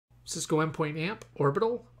Cisco Endpoint AMP,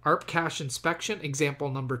 Orbital, ARP Cache Inspection, example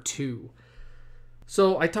number 2.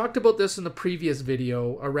 So I talked about this in the previous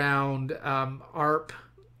video around ARP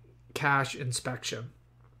Cache Inspection.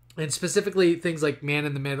 And specifically things like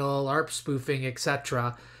man-in-the-middle, ARP spoofing,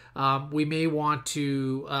 etc. We may want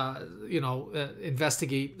to,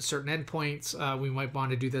 investigate certain endpoints. We might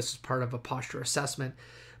want to do this as part of a posture assessment.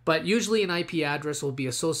 But usually an IP address will be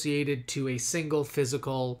associated to a single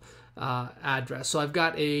physical address. So I've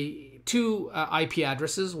got two IP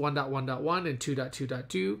addresses, 1.1.1 and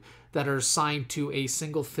 2.2.2, that are assigned to a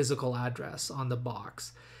single physical address on the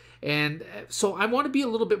box. And so I want to be a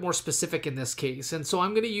little bit more specific in this case. And so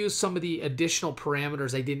I'm going to use some of the additional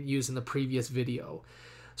parameters I didn't use in the previous video.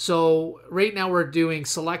 So right now we're doing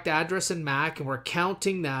select address in MAC, and we're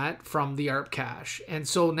counting that from the ARP cache. And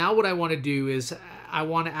so now what I want to do is I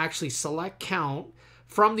want to actually select count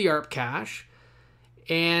from the ARP cache,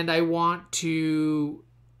 and I want to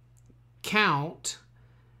count,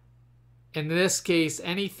 in this case,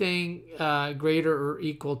 anything greater or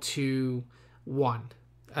equal to 1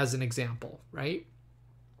 as an example, right?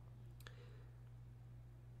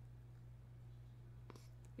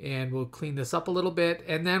 And we'll clean this up a little bit.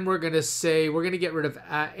 And then we're going to say, we're going to get rid of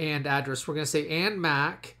and address. We're going to say and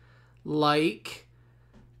MAC, like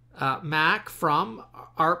MAC from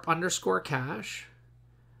ARP underscore cache,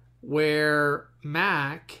 where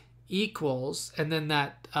MAC equals, and then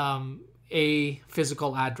that a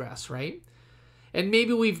physical address, right? And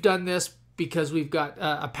maybe we've done this because we've got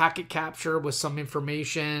a packet capture with some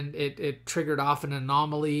information. It triggered off an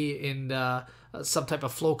anomaly in some type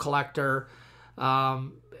of flow collector.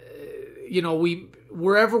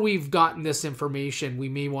 Wherever we've gotten this information, we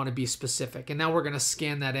may want to be specific. And now we're going to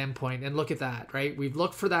scan that endpoint and look at that, right? We've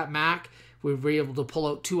looked for that MAC. We've been able to pull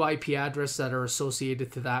out 2 IP addresses that are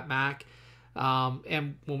associated to that MAC.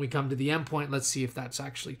 And when we come to the endpoint, let's see if that's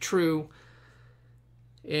actually true.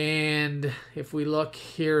 And if we look,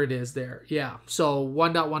 here it is there. Yeah, so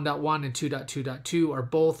 1.1.1 and 2.2.2 are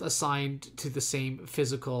both assigned to the same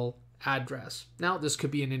physical address. Now, this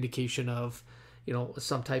could be an indication of,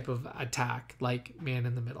 some type of attack like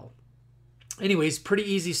man-in-the-middle. Anyways, pretty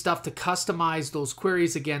easy stuff to customize those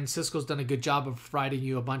queries. Again, Cisco's done a good job of providing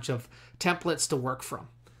you a bunch of templates to work from.